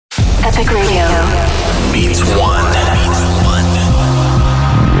Epic Radio. Beats one.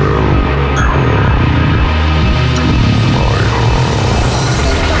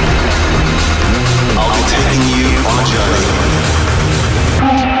 I'll be taking you on a journey.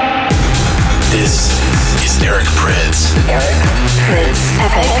 This is Eric Prydz. Prydz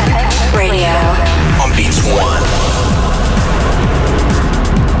Epic Radio. On Beats one.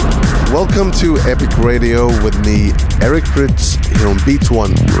 Welcome to Epic Radio with me, Eric Prydz, here on Beats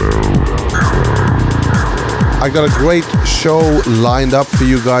One. I got a great show lined up for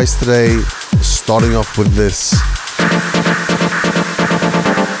you guys today, starting off with this.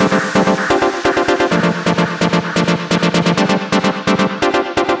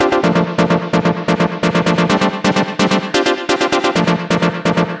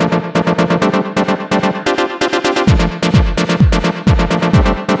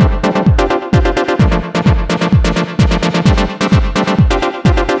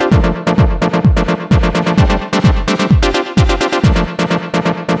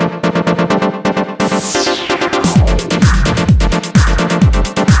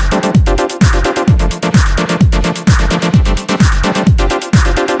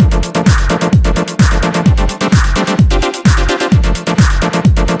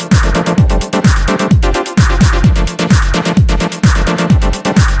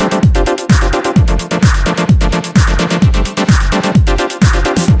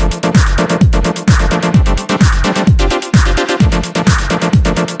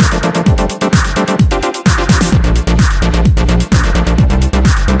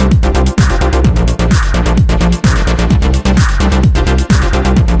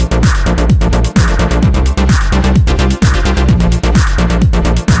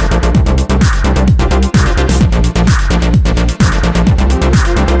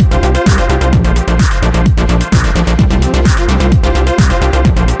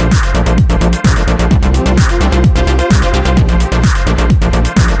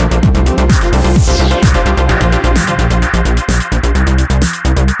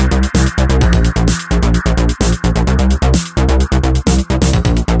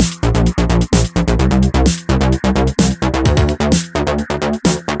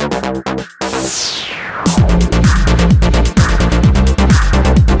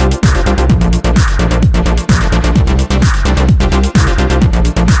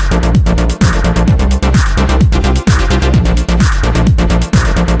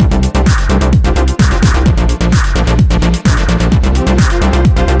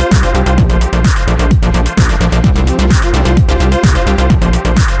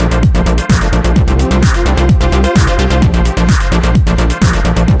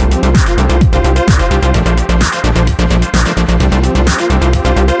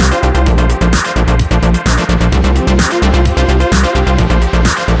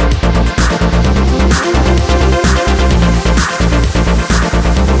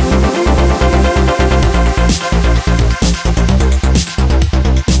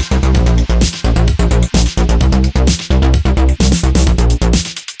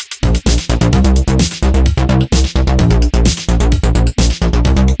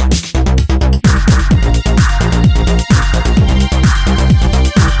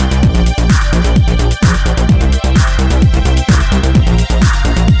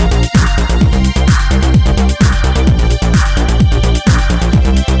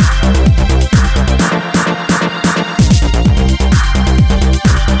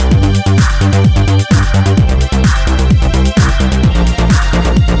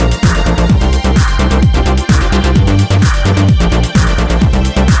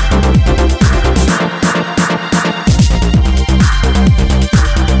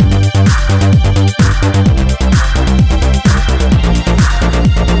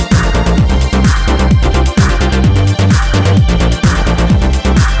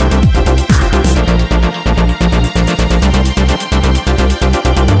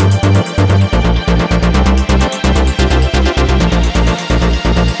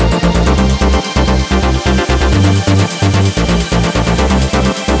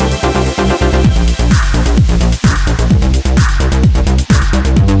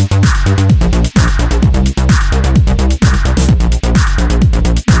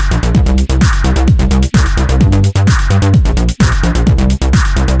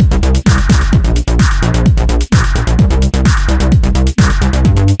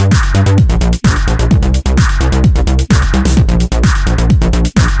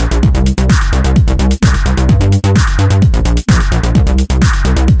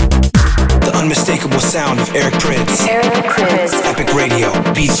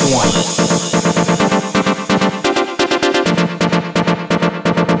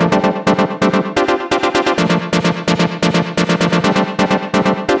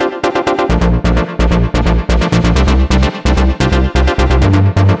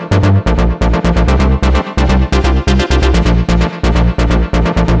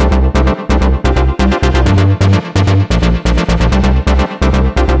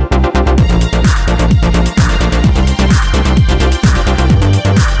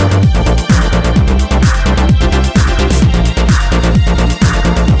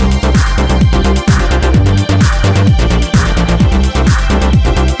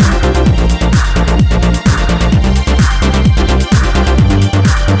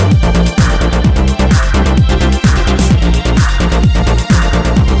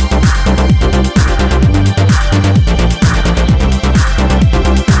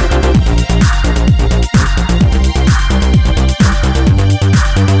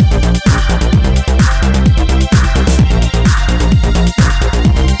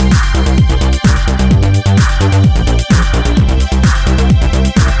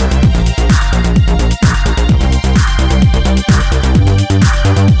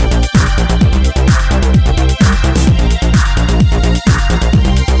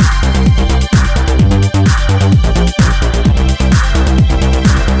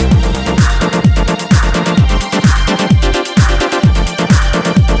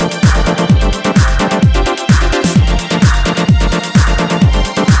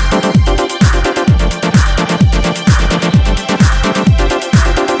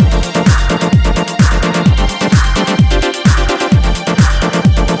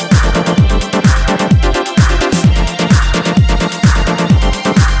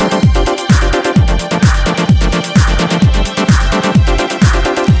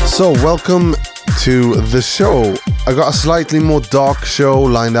 So, welcome to the show. I got a slightly more dark show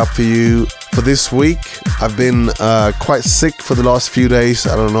lined up for you for this week. I've been quite sick for the last few days.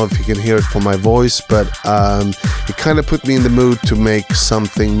 I don't know if you can hear it from my voice, but it kind of put me in the mood to make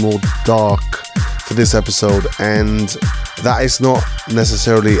something more dark for this episode, and that is not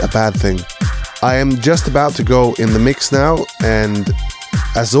necessarily a bad thing. I am just about to go in the mix now, and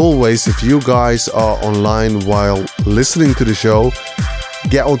as always, if you guys are online while listening to the show,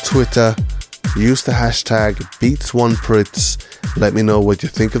 get on Twitter, use the hashtag Beats1Prydz, let me know what you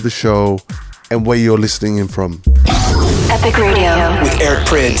think of the show and where you're listening in from. Epic Radio with Eric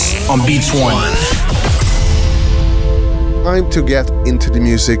Prydz on Beats One. Time to get into the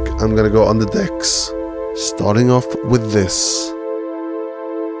music. I'm gonna go on the decks, starting off with this.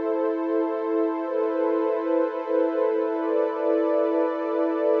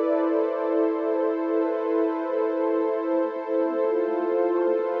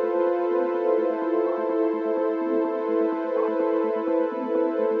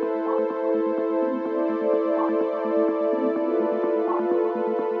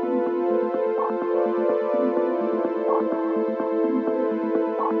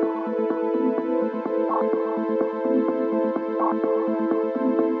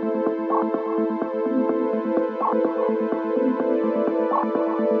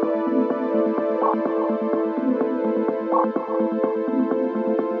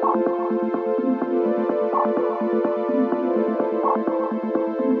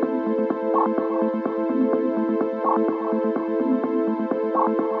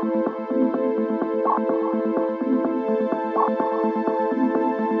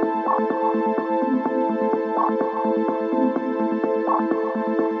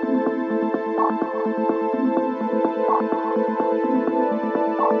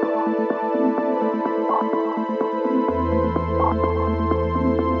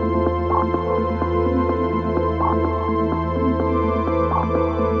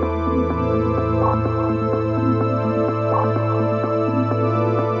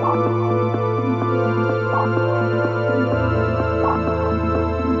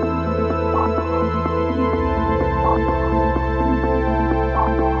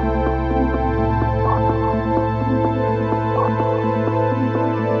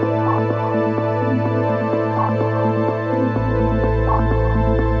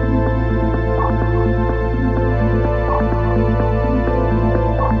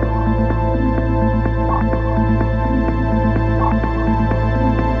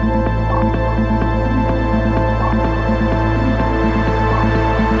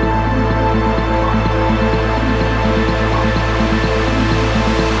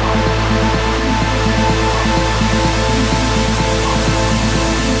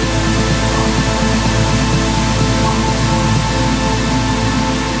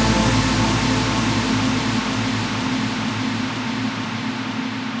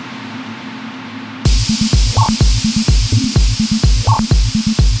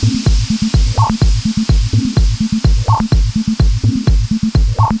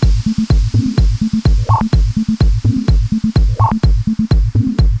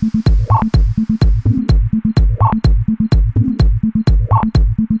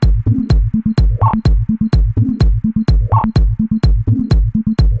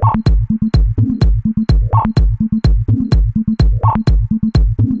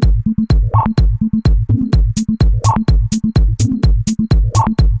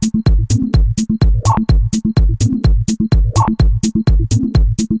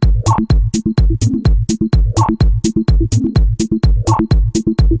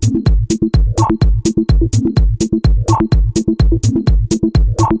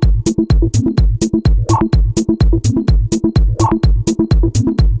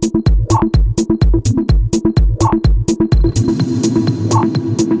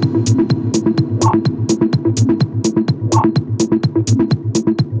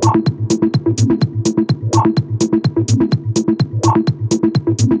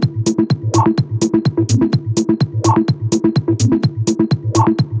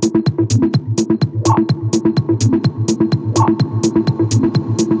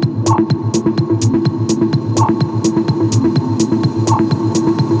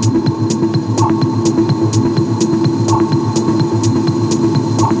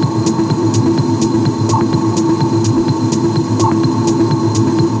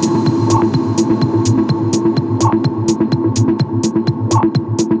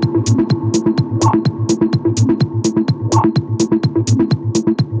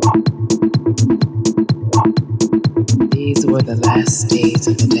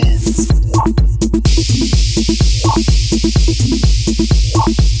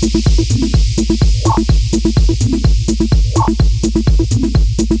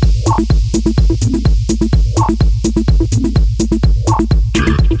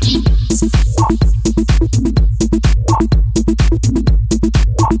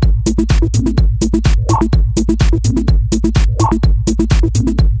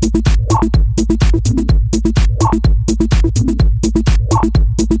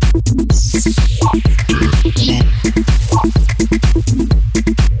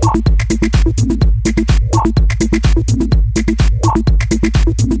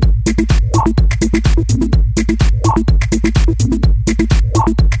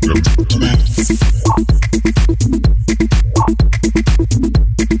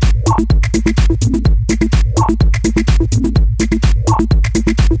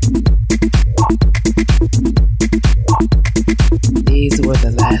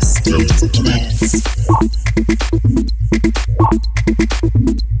 last day to dance.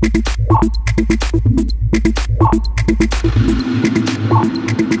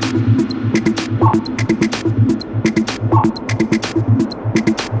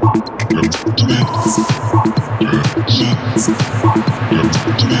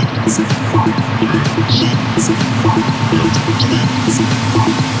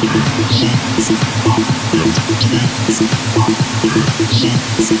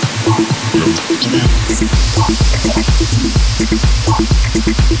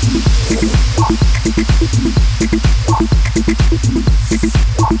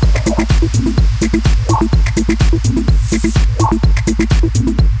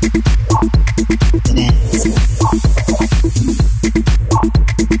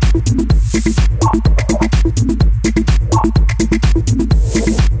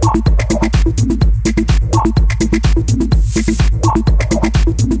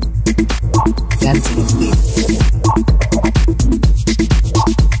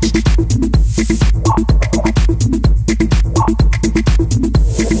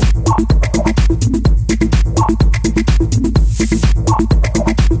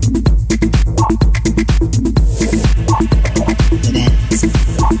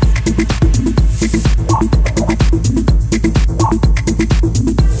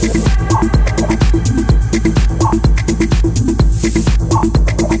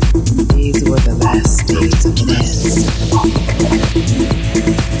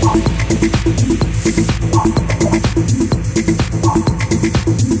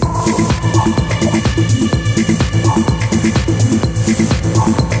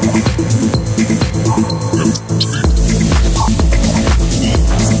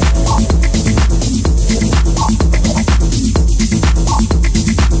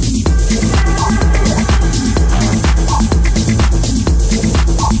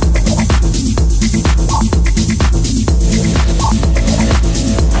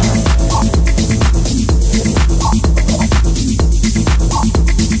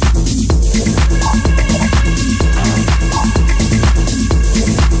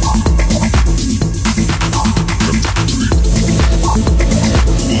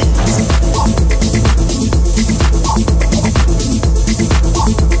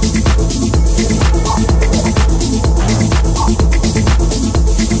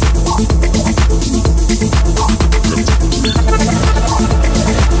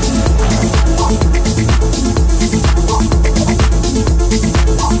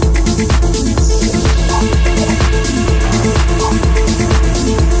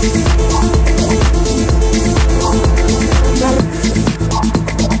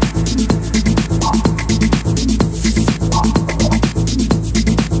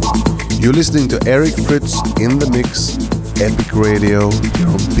 You're listening to Eric Prydz in the mix, Epic Radio, here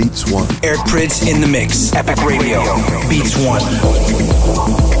on Beats One. Eric Prydz in the mix, Epic Radio, Beats One.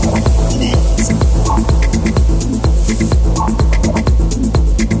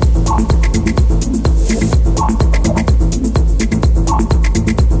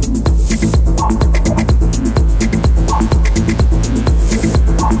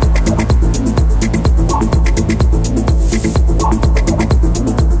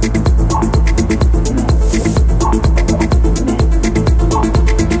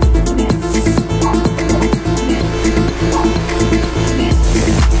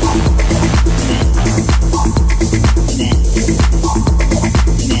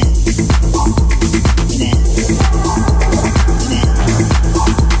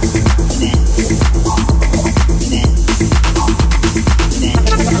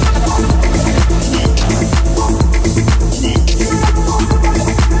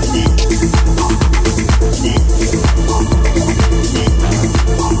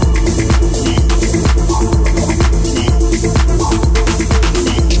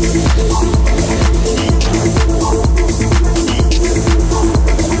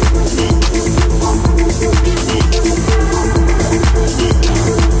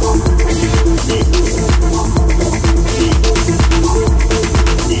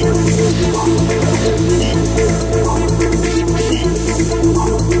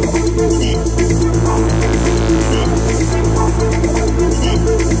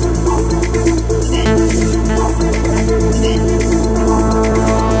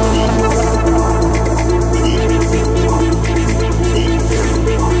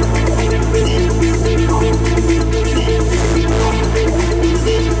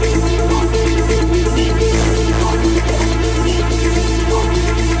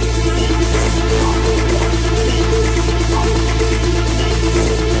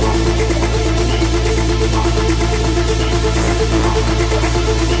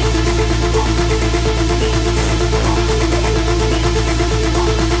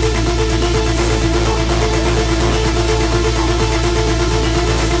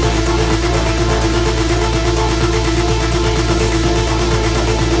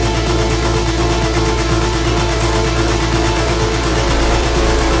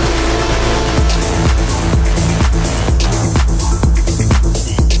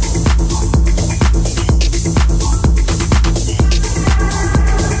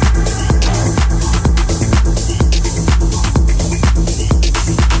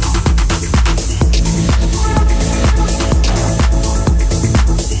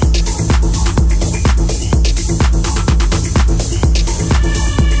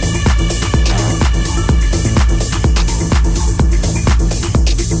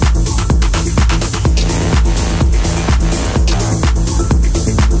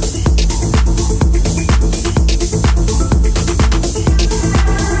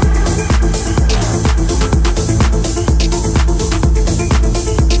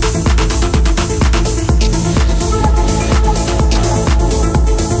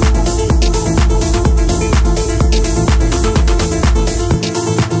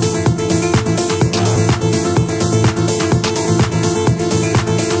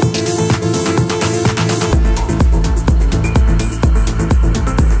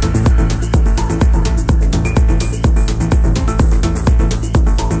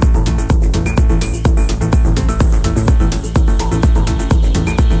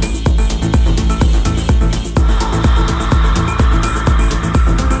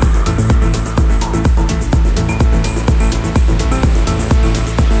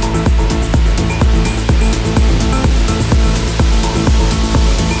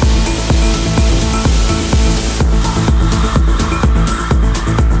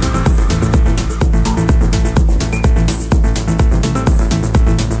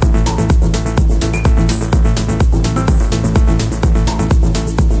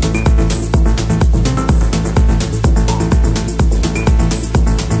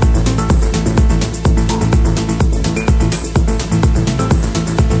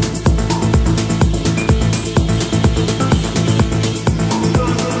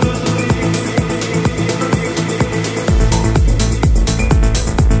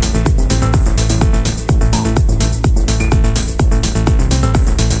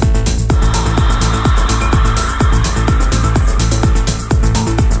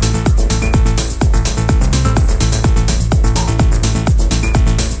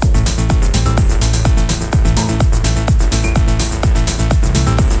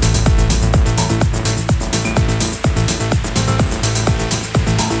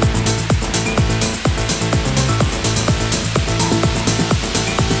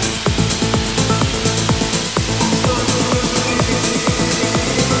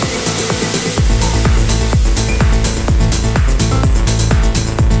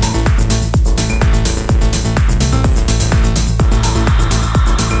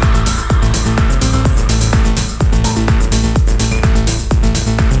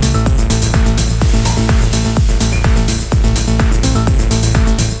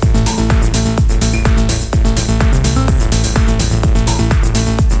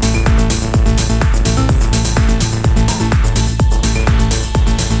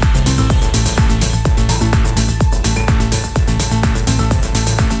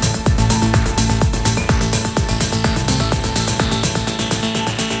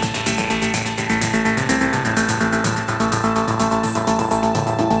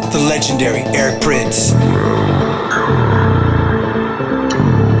 the legendary Eric Prydz.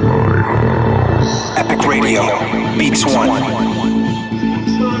 Epic Radio, Beats 1.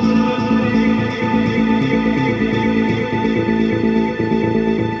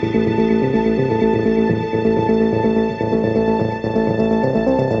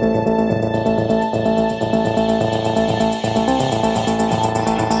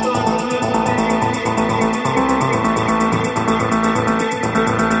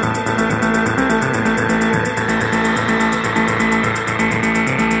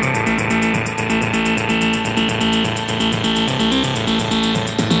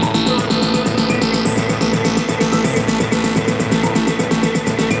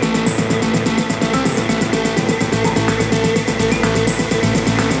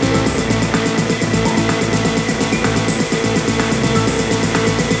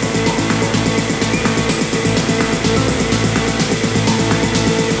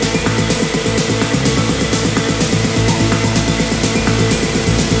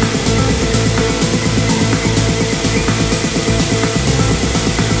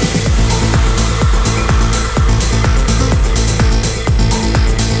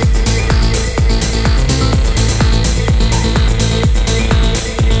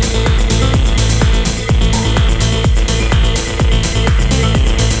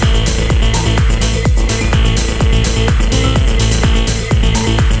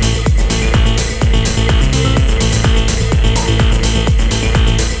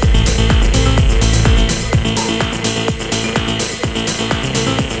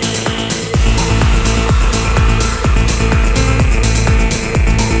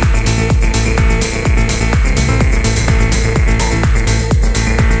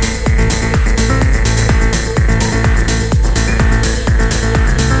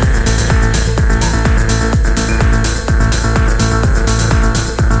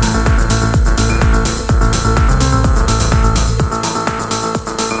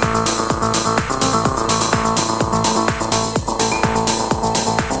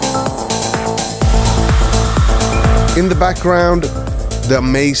 In the background, the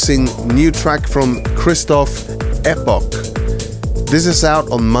amazing new track from Cristoph, Epoch. This is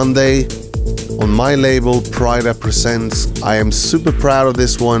out on Monday on my label Pryda Presents. I am super proud of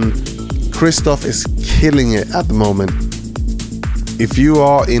this one. Cristoph is killing it at the moment. If you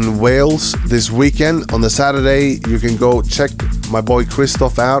are in Wales this weekend on the Saturday, you can go check my boy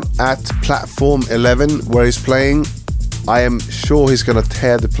Cristoph out at Platform 11 where he's playing. I am sure he's gonna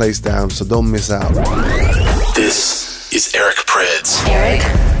tear the place down, so don't miss out. This is Eric Prydz. Eric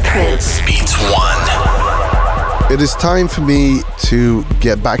Prydz. Beats 1. It is time for me to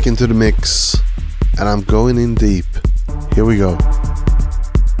get back into the mix, and I'm going in deep. Here we go.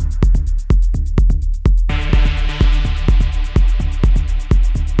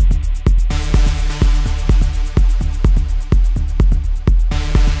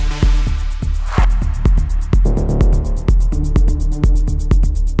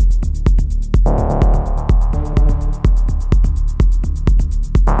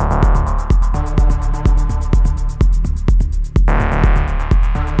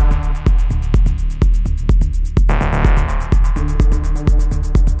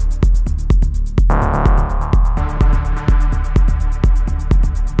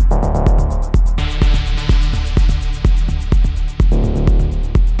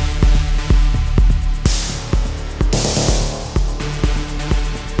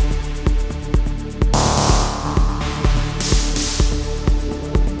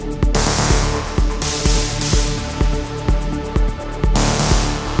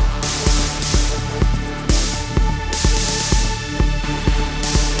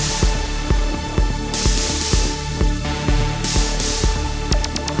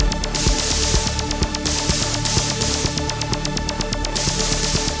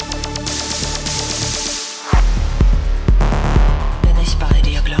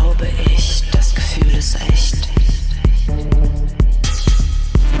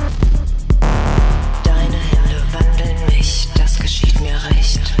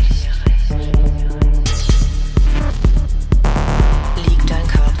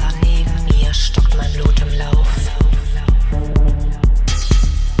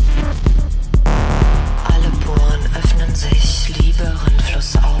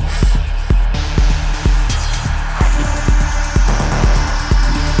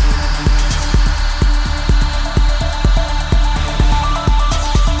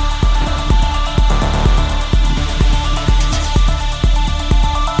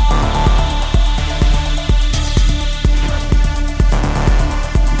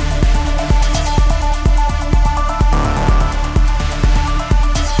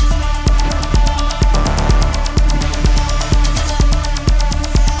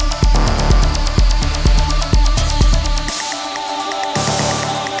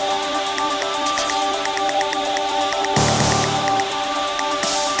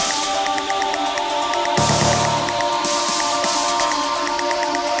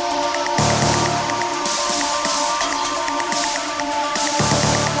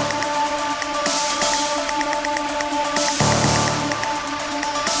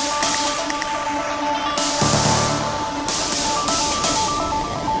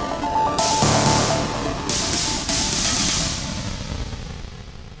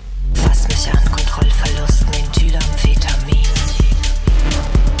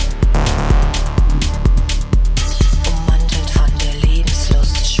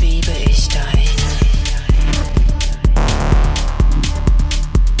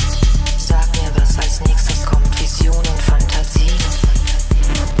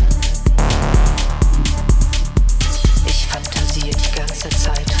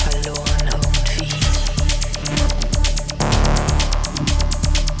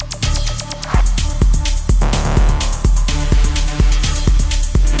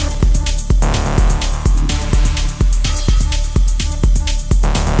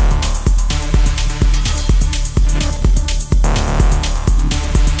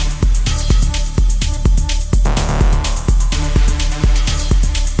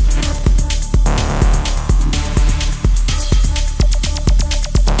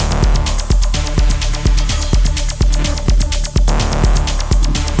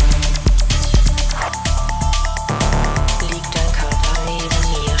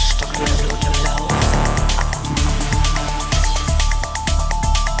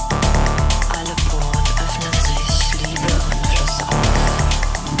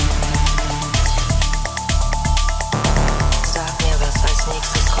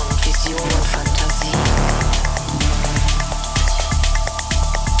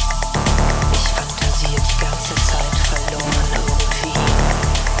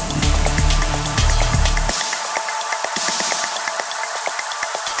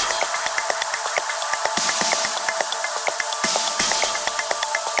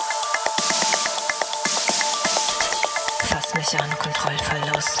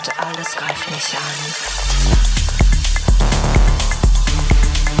 Kontrollverlust, alles greift mich an.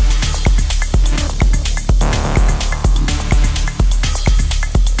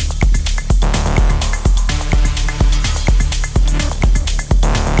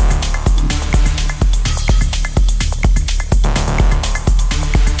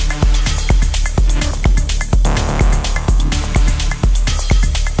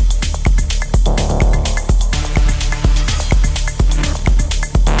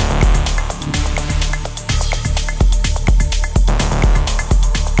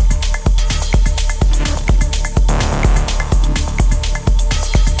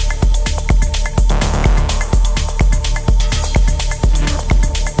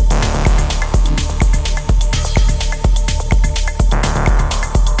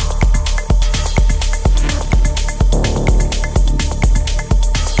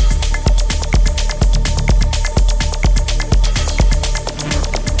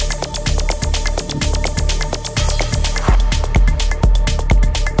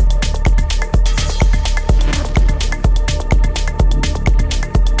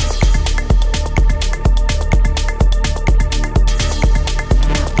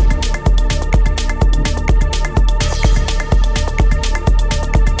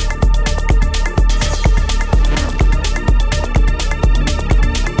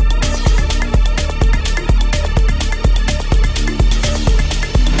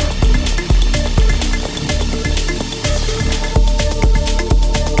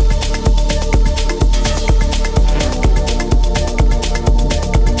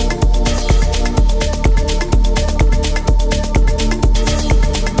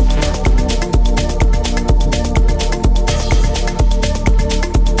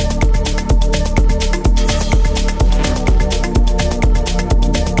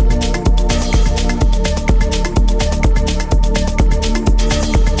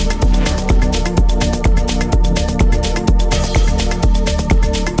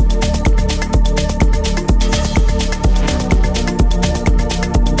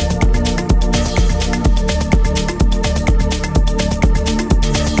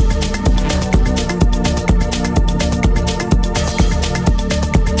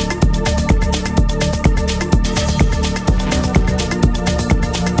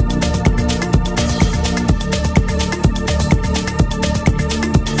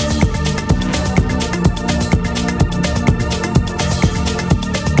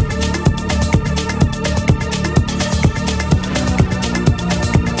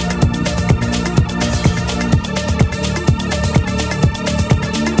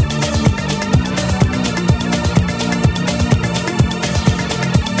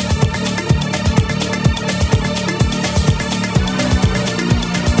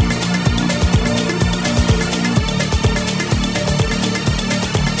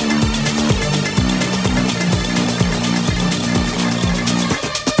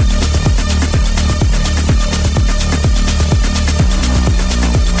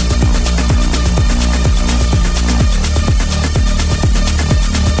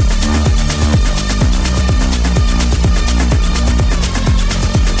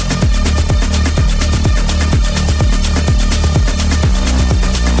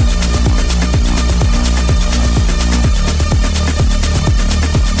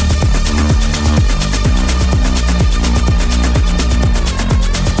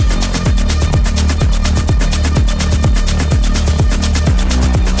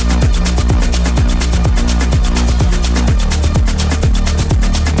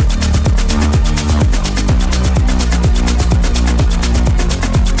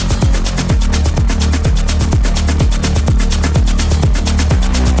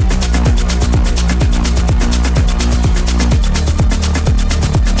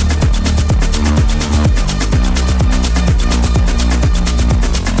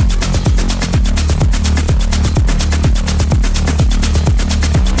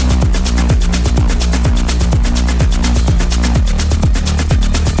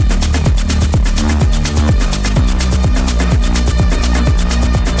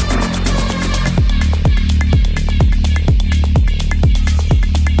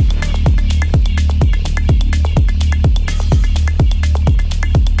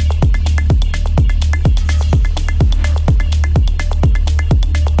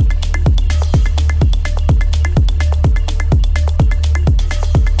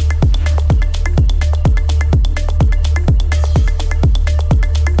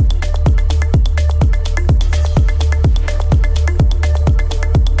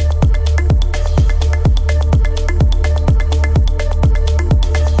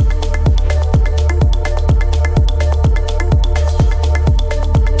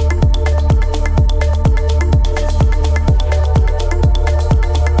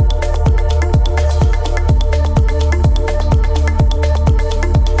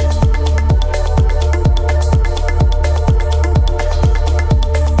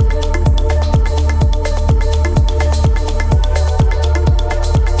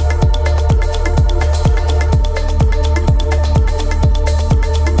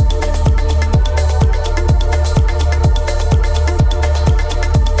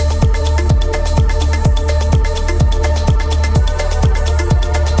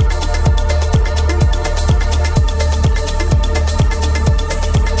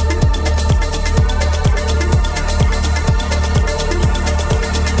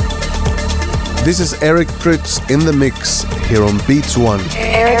 This is Eric Prydz in the mix here on Beats One.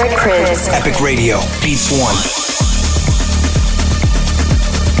 Eric Prydz. Epic Radio, Beats One.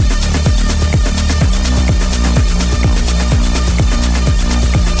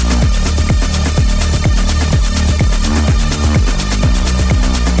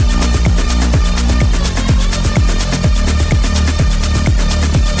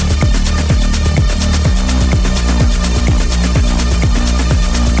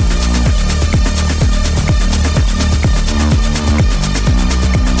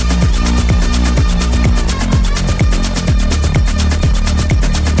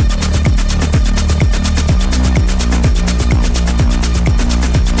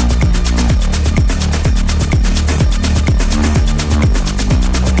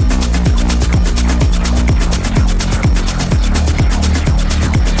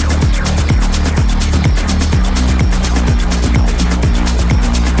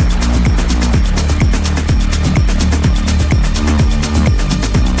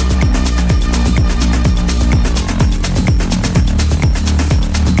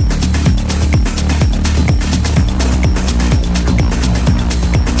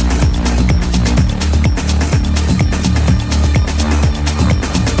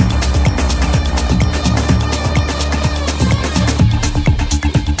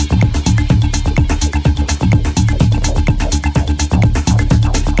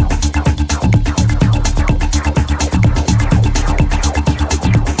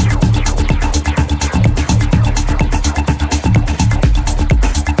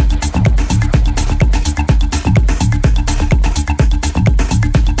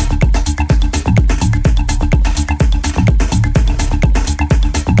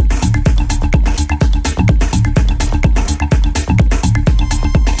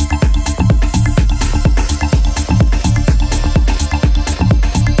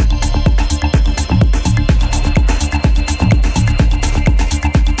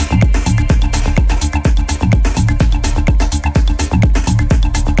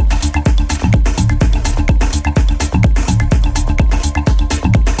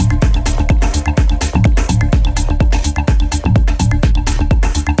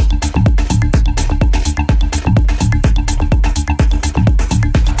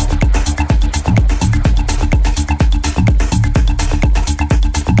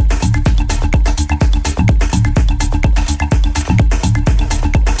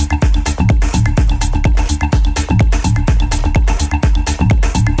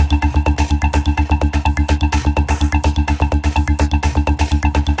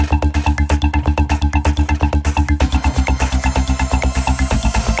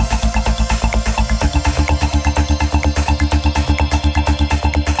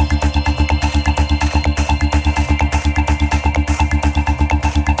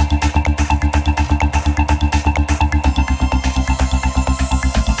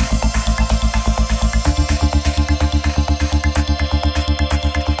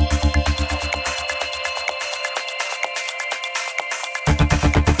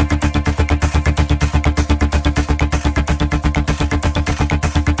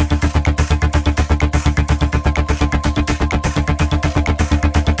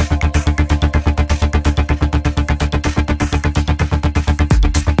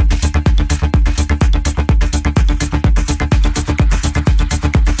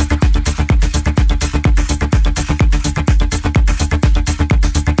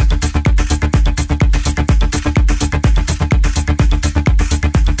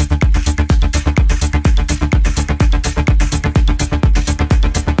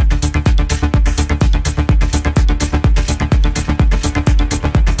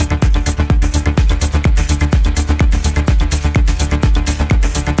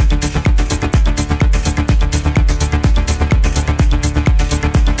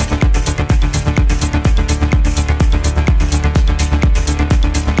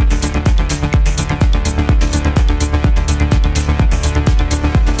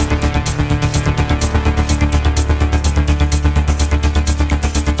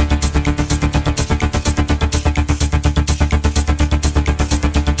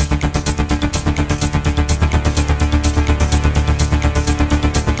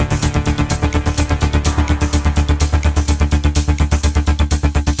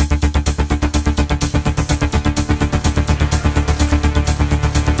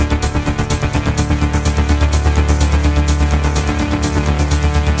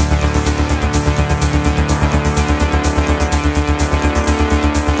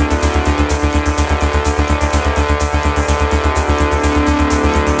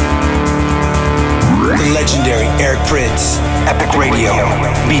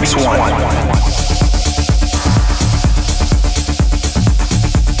 Beats One.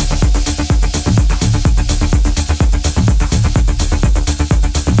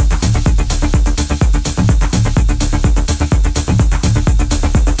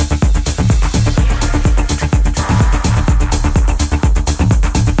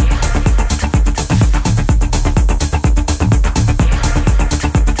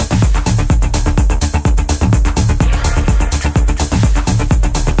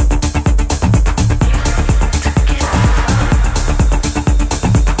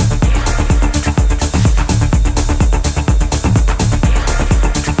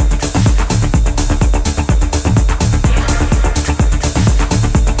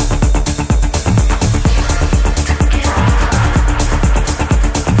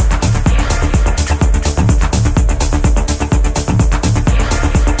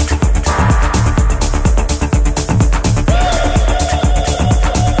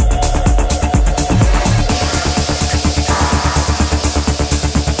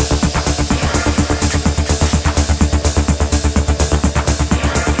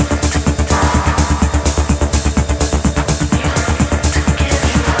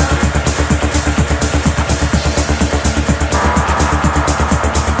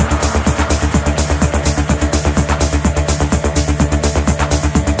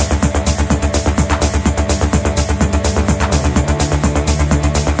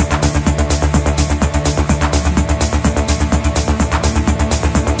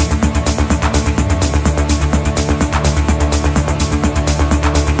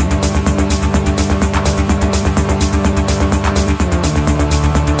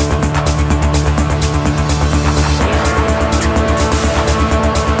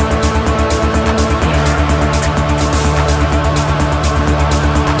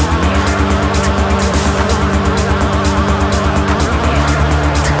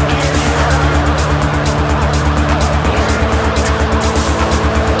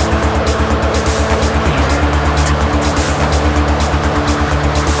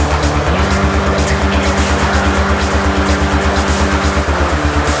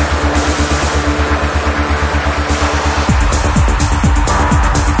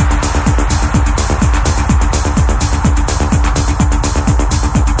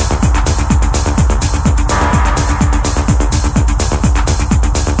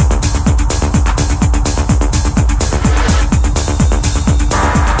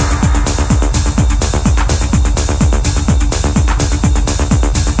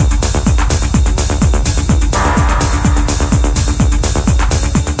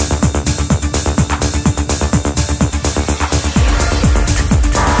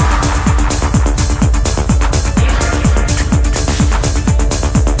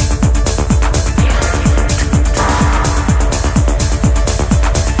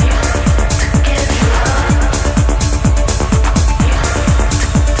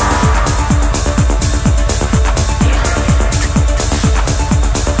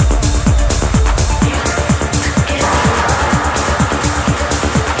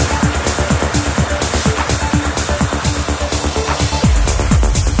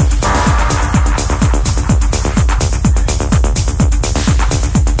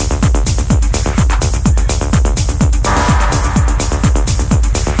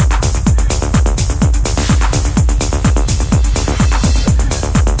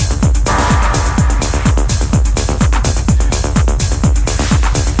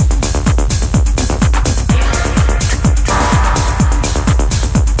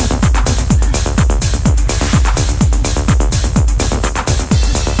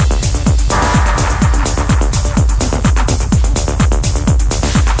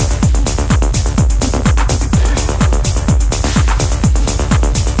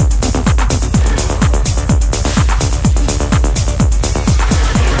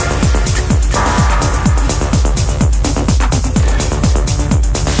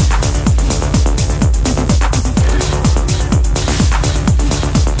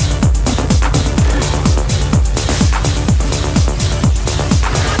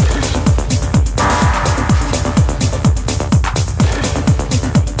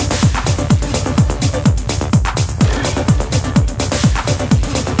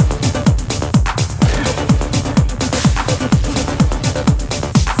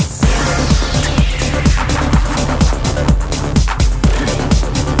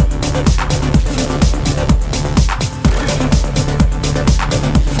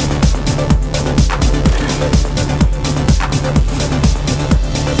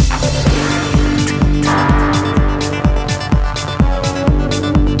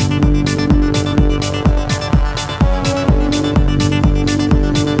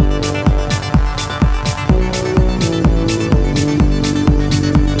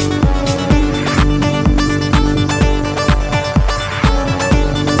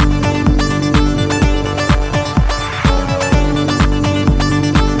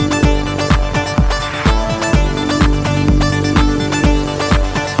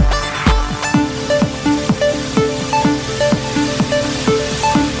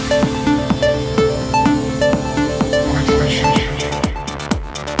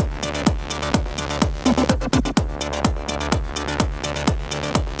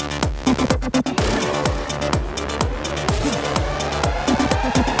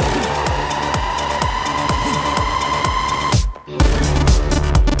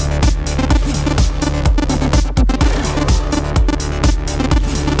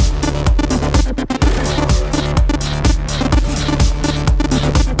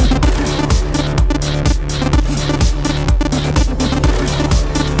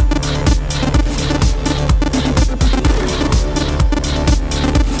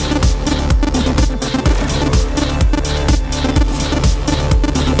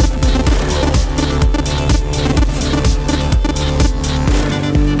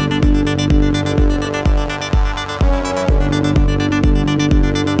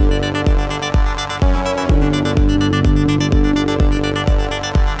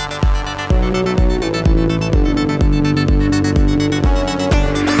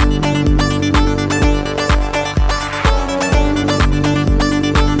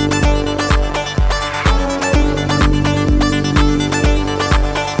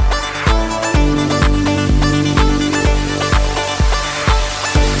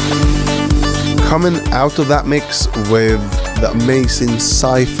 Coming out of that mix with the amazing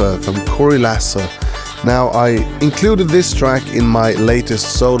Cypher from Cory. Now, I included this track in my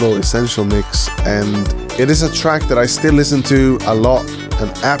latest solo essential mix, and it is a track that I still listen to a lot and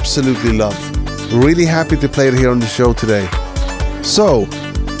absolutely love. Really happy to play it here on the show today. So,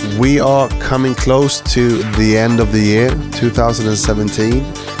 we are coming close to the end of the year, 2017,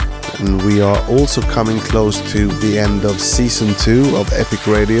 and we are also coming close to the end of Season 2 of Epic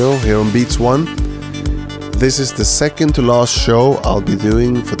Radio here on Beats One. This is the second to last show I'll be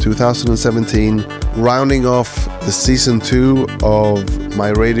doing for 2017, rounding off the Season 2 of my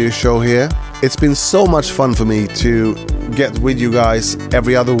radio show here. It's been so much fun for me to get with you guys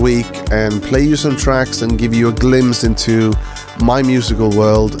every other week and play you some tracks and give you a glimpse into my musical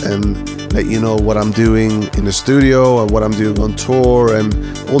world and let you know what I'm doing in the studio and what I'm doing on tour and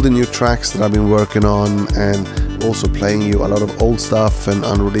all the new tracks that I've been working on, and also playing you a lot of old stuff and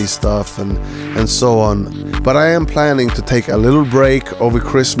unreleased stuff and so on. But I am planning to take a little break over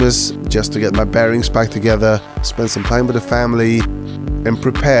Christmas just to get my bearings back together, spend some time with the family and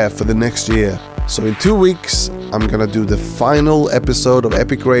prepare for the next year. So in 2 weeks, I'm gonna do the final episode of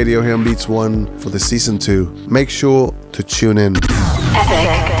Epic Radio here on Beats One for the Season 2. Make sure to tune in.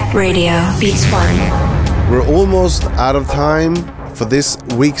 Epic Radio Beats One. We're almost out of time for this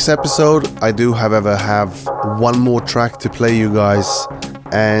week's episode. I do, however, have one more track to play you guys,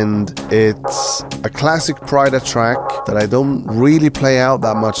 and it's a classic Pryda track that I don't really play out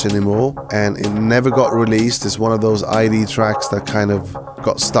that much anymore, and it never got released. It's one of those ID tracks that kind of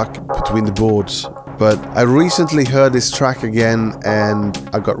got stuck between the boards. But I recently heard this track again and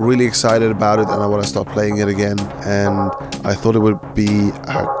I got really excited about it, and I want to start playing it again, and I thought it would be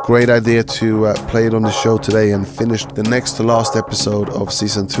a great idea to play it on the show today and finish the next to last episode of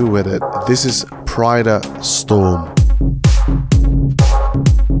Season 2 with it. This is Pryda Storm.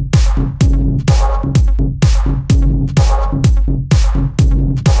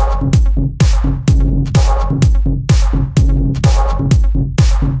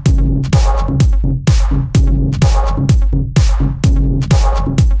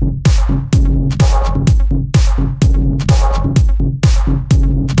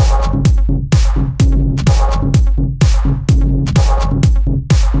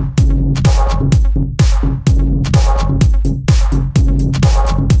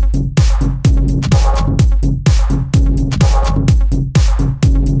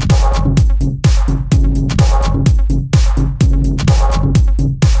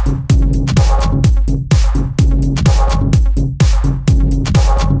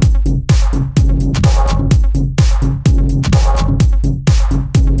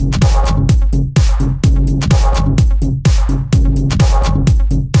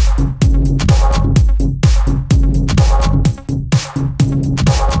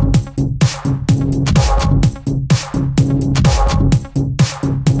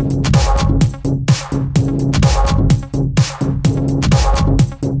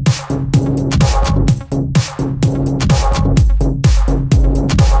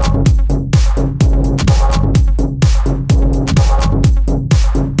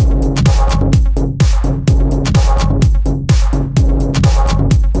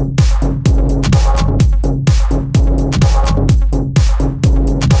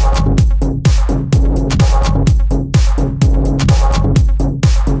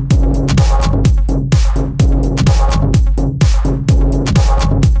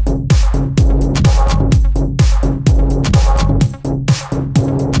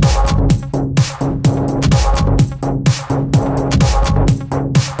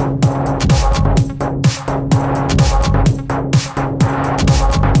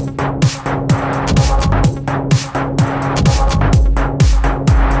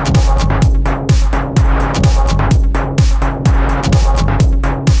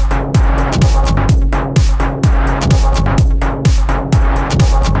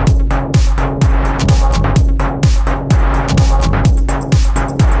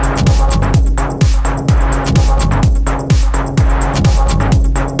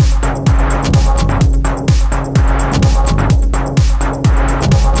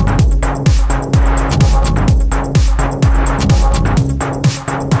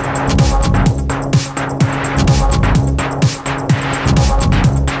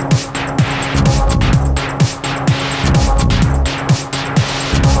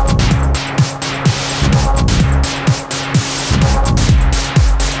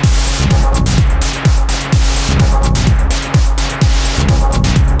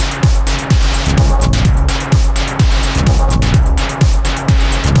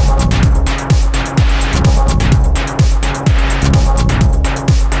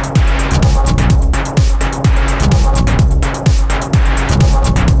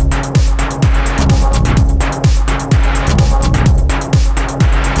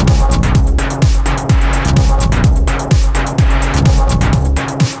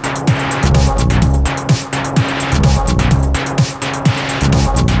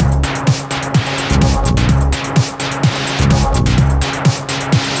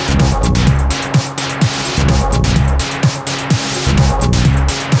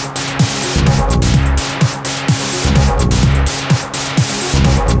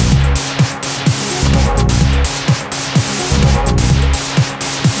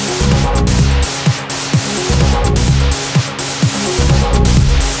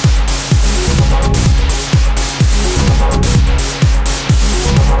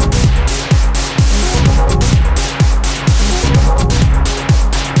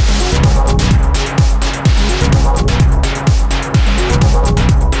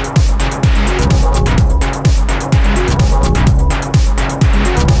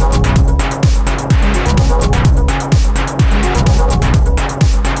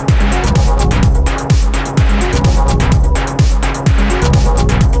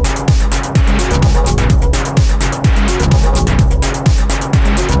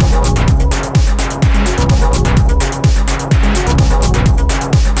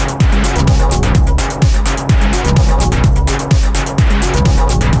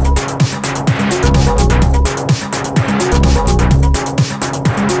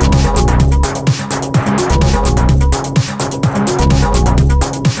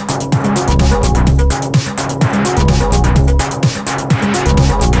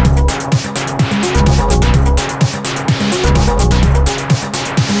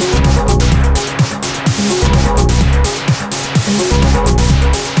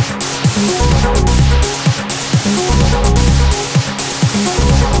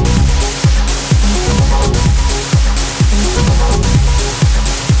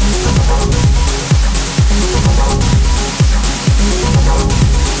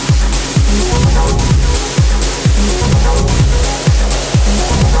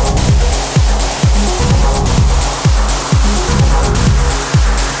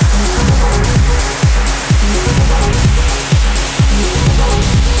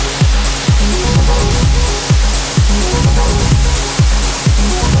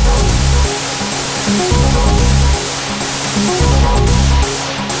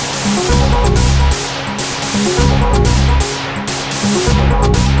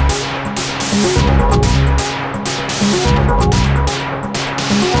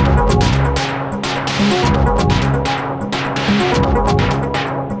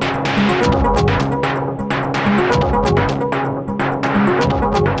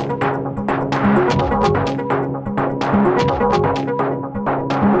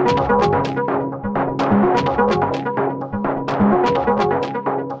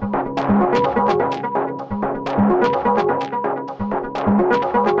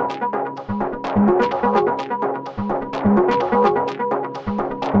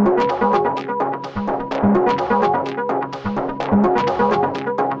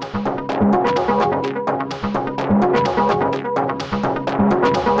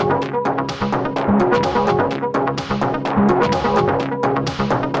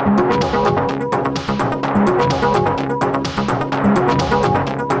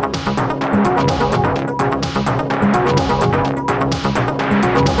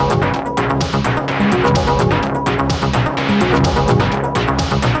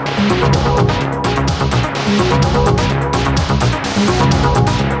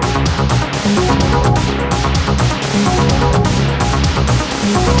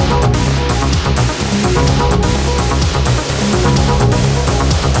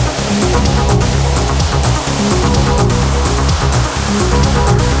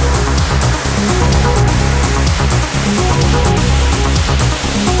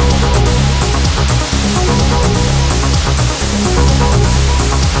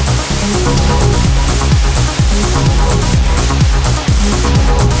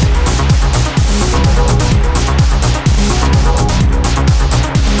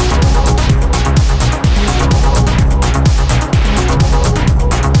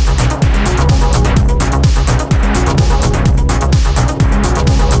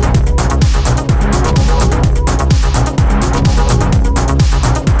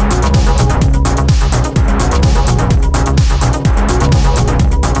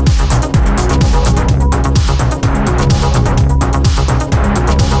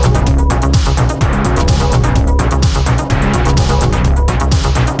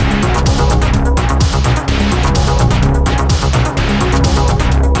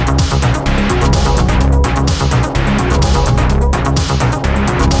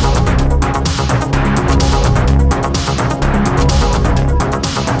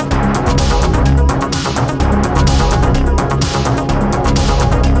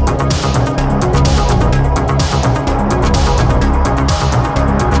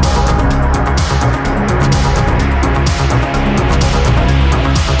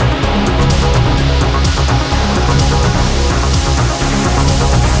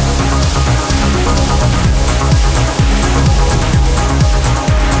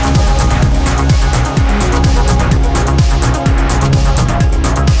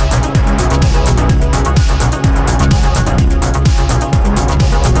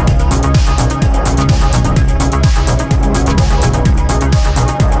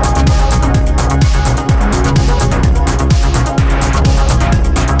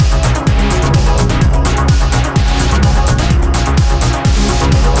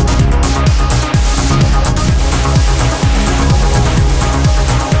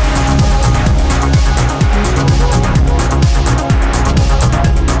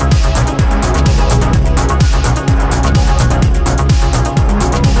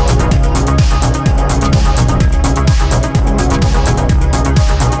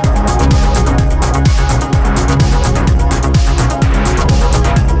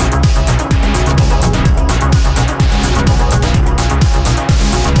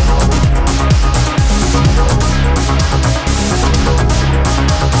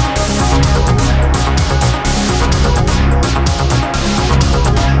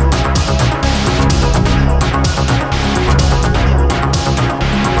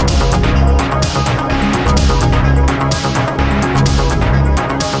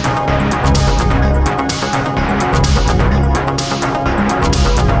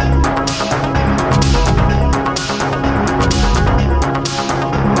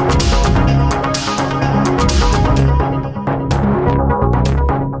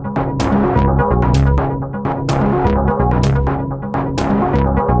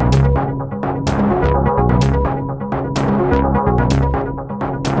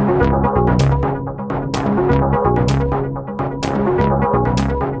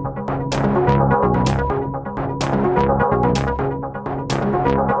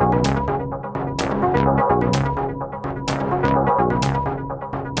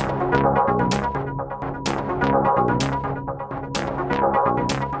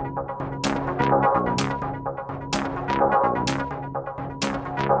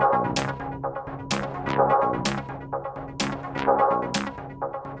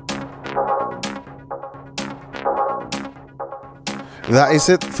 That is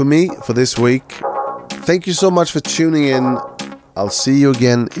it for me for this week. Thank you so much for tuning in. I'll see you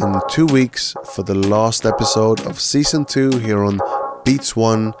again in 2 weeks for the last episode of Season 2 here on Beats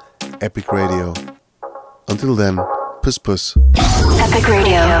 1 Epic Radio. Until then, puss puss. Epic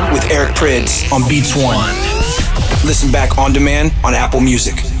Radio. With Eric Prydz on Beats 1. Listen back on demand on Apple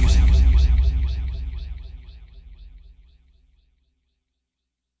Music.